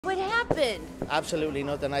What happened? Absolutely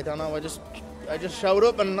nothing. I don't know. I just showed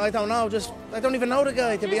up and I don't know. I don't even know the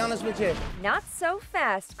guy, to be honest with you. Not so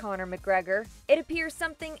fast, Conor McGregor. It appears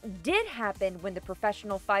something did happen when the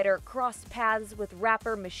professional fighter crossed paths with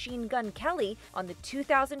rapper Machine Gun Kelly on the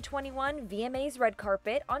 2021 VMAs red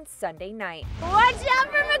carpet on Sunday night. Watch out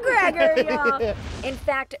for McGregor, y'all! In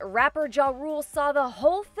fact, rapper Ja Rule saw the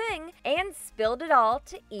whole thing and spilled it all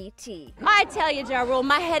to E.T. I tell you, Ja Rule,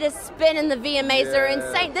 my head is spinning. The VMAs are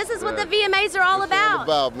insane. This is what the VMAs are all about. All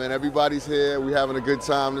about, man. Everybody's here. We having a good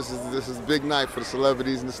time. This is a big night for the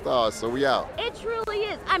celebrities and the stars, so we out. It truly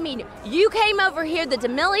is. I mean, you came over here, the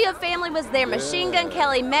D'Amelio family was there, Machine Gun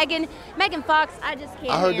Kelly, Megan Fox, I just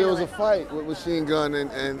can't I heard there was handle a fight with Machine Gun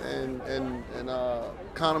and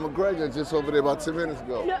Conor McGregor just over there about 10 minutes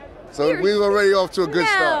ago. No, so we were already off to a good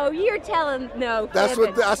start. No, you're telling, no. That's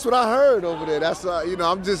what I heard over there. That's you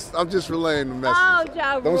know, I'm just relaying the message. Oh,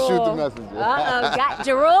 Ja Rule. Don't shoot the messenger. Got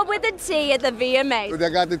Ja Rule with the T at the VMAs. I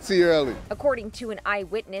got the T early. According to an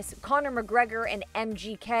eyewitness, Conor McGregor and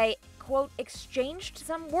MGK, quote, exchanged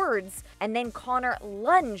some words, and then Conor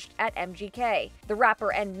lunged at MGK. The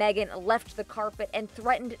rapper and Megan left the carpet and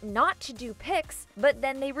threatened not to do pics, but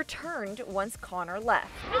then they returned once Conor left.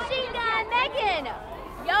 Machine Gun, Megan,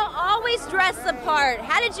 y'all always dress the part.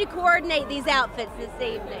 How did you coordinate these outfits this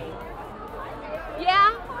evening?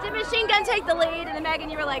 Yeah? Did Machine Gun take the lead, and then Megan,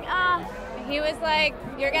 you were like, He was like,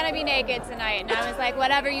 you're gonna be naked tonight. And I was like,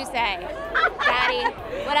 whatever you say, Daddy.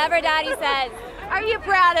 Whatever Daddy says. Are you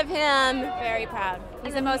proud of him? Very proud.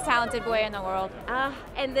 He's the most talented boy in the world.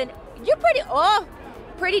 And then you're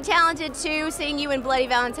pretty talented too, seeing you in Bloody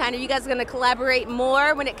Valentine. Are you guys gonna collaborate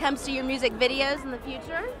more when it comes to your music videos in the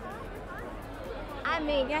future? I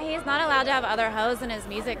mean, yeah, he's not allowed to have other hoes in his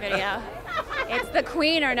music video. It's the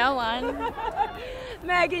queen or no one.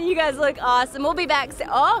 Megan, you guys look awesome. We'll be back soon.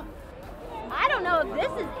 Oh, I don't know if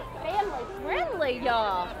this is family friendly,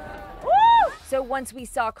 y'all. Woo! So once we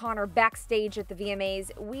saw Conor backstage at the VMAs,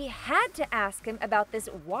 we had to ask him about this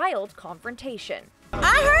wild confrontation. I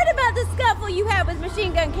heard about the scuffle you had with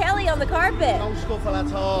Machine Gun Kelly on the carpet. No scuffle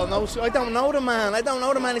at all. No, I don't know the man.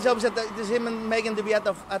 He's always there's him and Megan to be at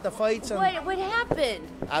the fights. And What happened?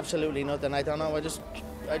 Absolutely nothing. I don't know.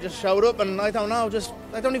 I just showed up and I don't know.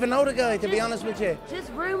 I don't even know the guy, to be honest with you. Just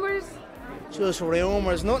rumors? Just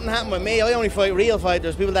rumours. Nothing happened with me. I only fight real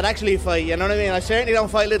fighters, people that actually fight, you know what I mean? I certainly don't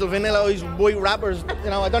fight little vanilla white rappers. You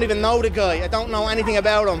know, I don't even know the guy. I don't know anything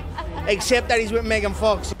about him, except that he's with Megan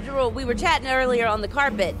Fox. We were chatting earlier on the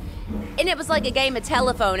carpet, and it was like a game of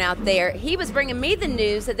telephone out there. He was bringing me the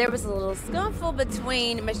news that there was a little scuffle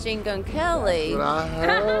between Machine Gun Kelly. That's what I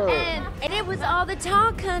heard. and it was all the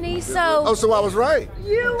talk, honey, so... Oh, so I was right.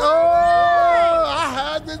 You were I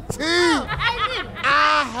had the tea.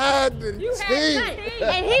 I had the tea.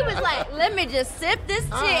 And he was like, let me just sip this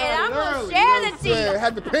tea, and I'm going to you share know the tea.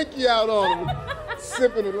 Had the pinky out on him,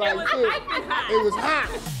 sipping it like this. It was hot.